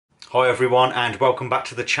Hi everyone and welcome back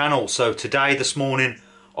to the channel. So this morning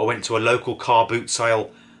I went to a local car boot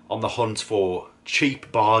sale on the hunt for cheap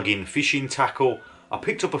bargain fishing tackle. I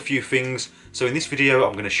picked up a few things, so in this video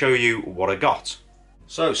I'm going to show you what I got.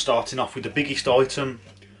 So starting off with the biggest item,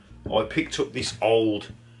 I picked up this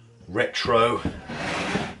old retro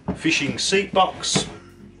fishing seat box,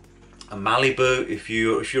 a Malibu. If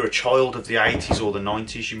you're a child of the 80s or the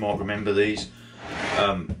 90s, you might remember these.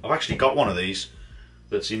 I've actually got one of these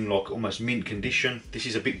that's in like almost mint condition. This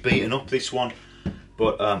is a bit beaten up, this one,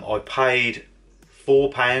 but I paid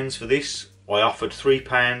 £4 for this. I offered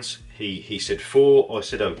 £3. He said 4. I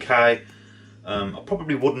said okay. I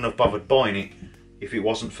probably wouldn't have bothered buying it if it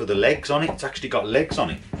wasn't for the legs on it. It's actually got legs on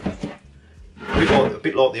it, a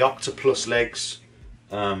bit like the Octopus legs.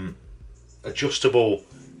 Adjustable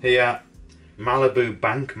here, Malibu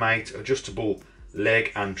Bankmate adjustable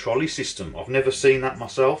leg and trolley system. I've never seen that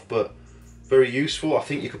myself, but very useful. I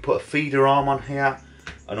think you could put a feeder arm on here,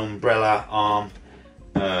 an umbrella arm,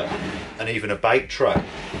 and even a bait tray.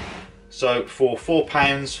 So for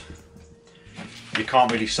 £4, you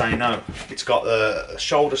can't really say no. It's got a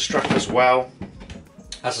shoulder strap as well.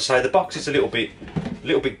 As I say, the box is a little bit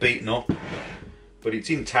beaten up, but it's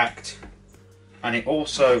intact. And it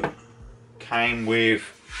also came with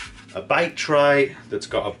a bait tray that's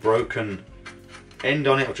got a broken end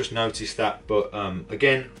on it. I've just noticed that, but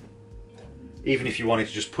again, even if you wanted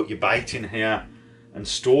to just put your bait in here and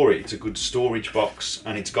store it, it's a good storage box,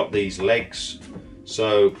 and it's got these legs.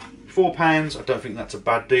 So £4, I don't think that's a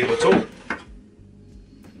bad deal at all.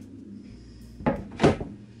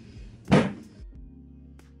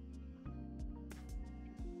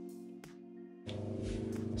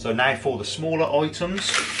 So now for the smaller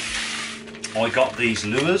items, I got these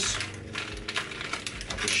lures.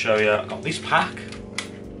 I'll just show you. I got this pack,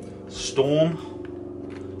 Storm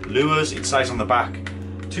lures. It says on the back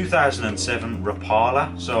 2007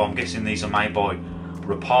 Rapala, so I'm guessing these are made by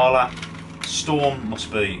Rapala. Storm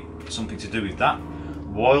must be something to do with that.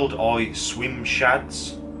 Wild Eye swim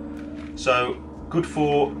shads, so good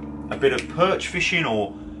for a bit of perch fishing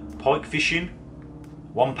or pike fishing.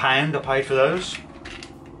 £1 I paid for those,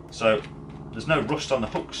 so there's no rust on the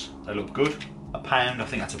hooks, they look good. £1, I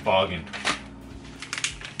think that's a bargain.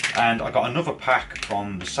 And I got another pack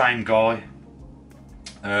from the same guy,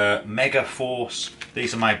 Mega Force.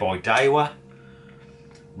 These are made by Daiwa.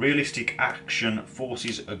 Realistic action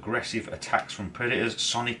forces aggressive attacks from predators,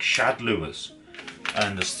 sonic shad lures,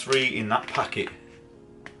 and there's 3 in that packet.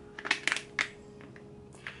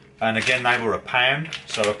 And again, they were £1,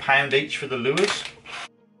 so £1 each for the lures.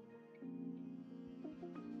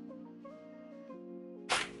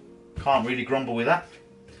 Can't really grumble with that.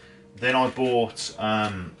 Then I bought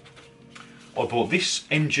this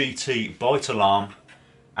MGT bite alarm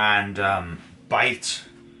and bait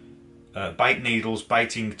needles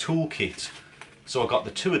baiting toolkit. So I got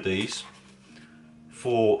the 2 of these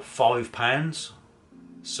for £5.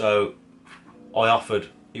 So I offered,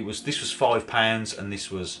 this was £5 and this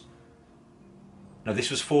was £4 and this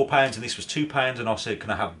was £2, and I said, can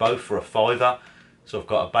I have both for a £5? So I've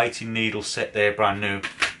got a baiting needle set there, brand new,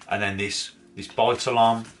 and then this bite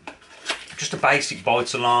alarm, just a basic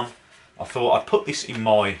bite alarm. I thought I'd put this in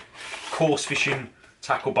my coarse fishing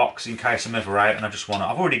tackle box in case I'm ever out, and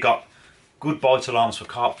I've already got good bite alarms for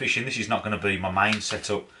carp fishing. This is not going to be my main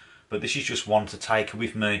setup, but this is just one to take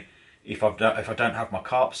with me if I don't have my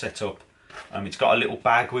carp set up. It's got a little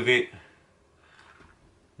bag with it.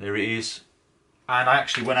 There it is. And I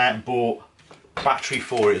actually went out and bought battery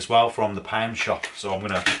for it as well from the pound shop, so I'm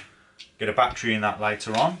going to get a battery in that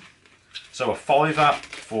later on. So £5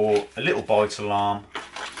 for a little bite alarm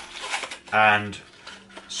and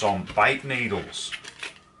some bait needles.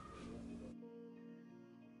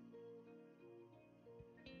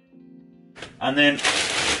 And then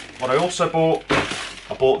what I also bought,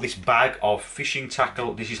 I bought this bag of fishing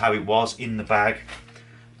tackle. This is how it was in the bag.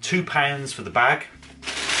 £2 for the bag.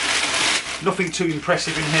 Nothing too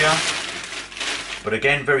impressive in here, but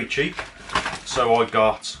again, very cheap. So I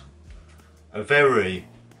got a very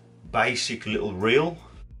basic little reel.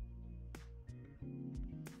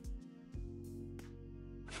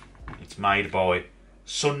 It's made by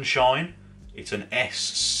Sunshine. It's an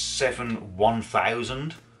S7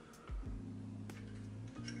 1000.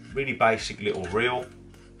 Really basic little reel.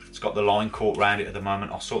 It's got the line caught around it at the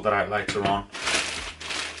moment. I'll sort that out later on.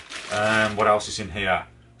 What else is in here?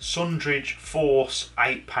 Sundridge Force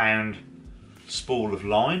 £8 spool of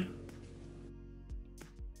line.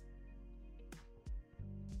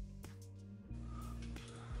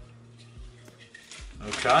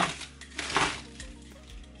 Okay.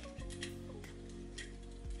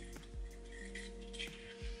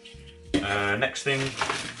 Next thing,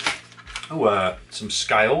 some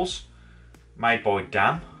scales made by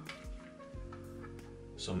Dam.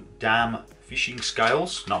 Some Dam fishing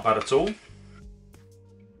scales, not bad at all.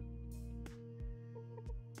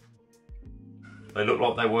 They look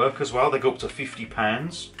like they work as well. They go up to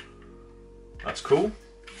 £50. That's cool.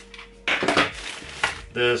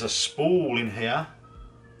 There's a spool in here,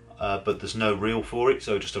 but there's no reel for it,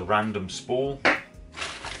 so just a random spool.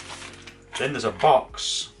 Then there's a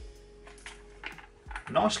box,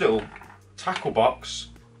 nice little tackle box,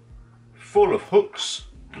 full of hooks,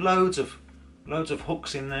 loads of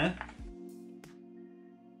hooks in there.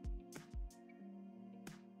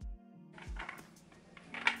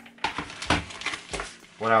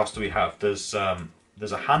 What else do we have? There's a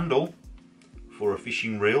handle for a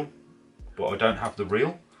fishing reel, but I don't have the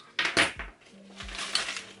reel.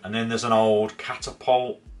 And then there's an old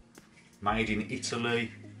catapult made in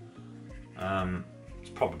Italy. It's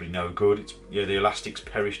probably no good. Yeah, the elastic's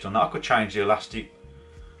perished on that. I could change the elastic,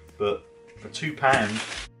 but for £2.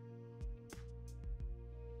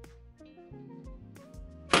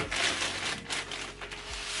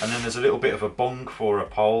 And then there's a little bit of a bung for a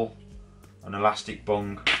pole, an elastic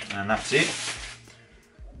bung, and that's it.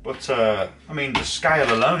 But I mean, the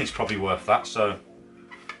scale alone is probably worth that, so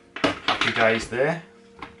happy days there.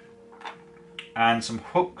 And some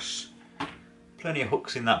hooks, plenty of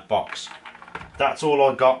hooks in that box. That's all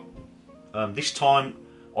I got. This time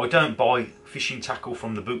I don't buy fishing tackle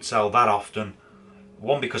from the boot sale that often.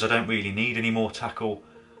 One, because I don't really need any more tackle,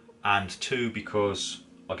 and two, because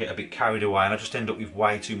I get a bit carried away and I just end up with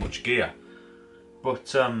way too much gear.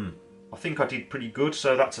 But I think I did pretty good,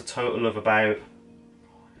 so that's a total of about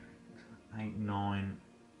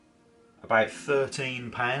about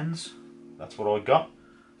 £13. That's what I got.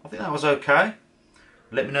 I think that was okay.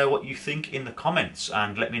 Let me know what you think in the comments,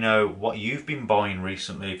 and let me know what you've been buying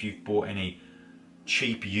recently, if you've bought any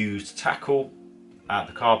cheap used tackle at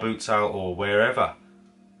the car boot sale or wherever.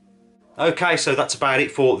 Okay, so that's about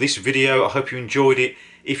it for this video. I hope you enjoyed it.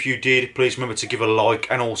 If you did, please remember to give a like,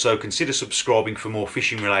 and also consider subscribing for more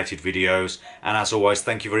fishing related videos. And as always,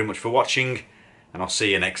 thank you very much for watching, and I'll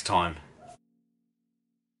see you next time.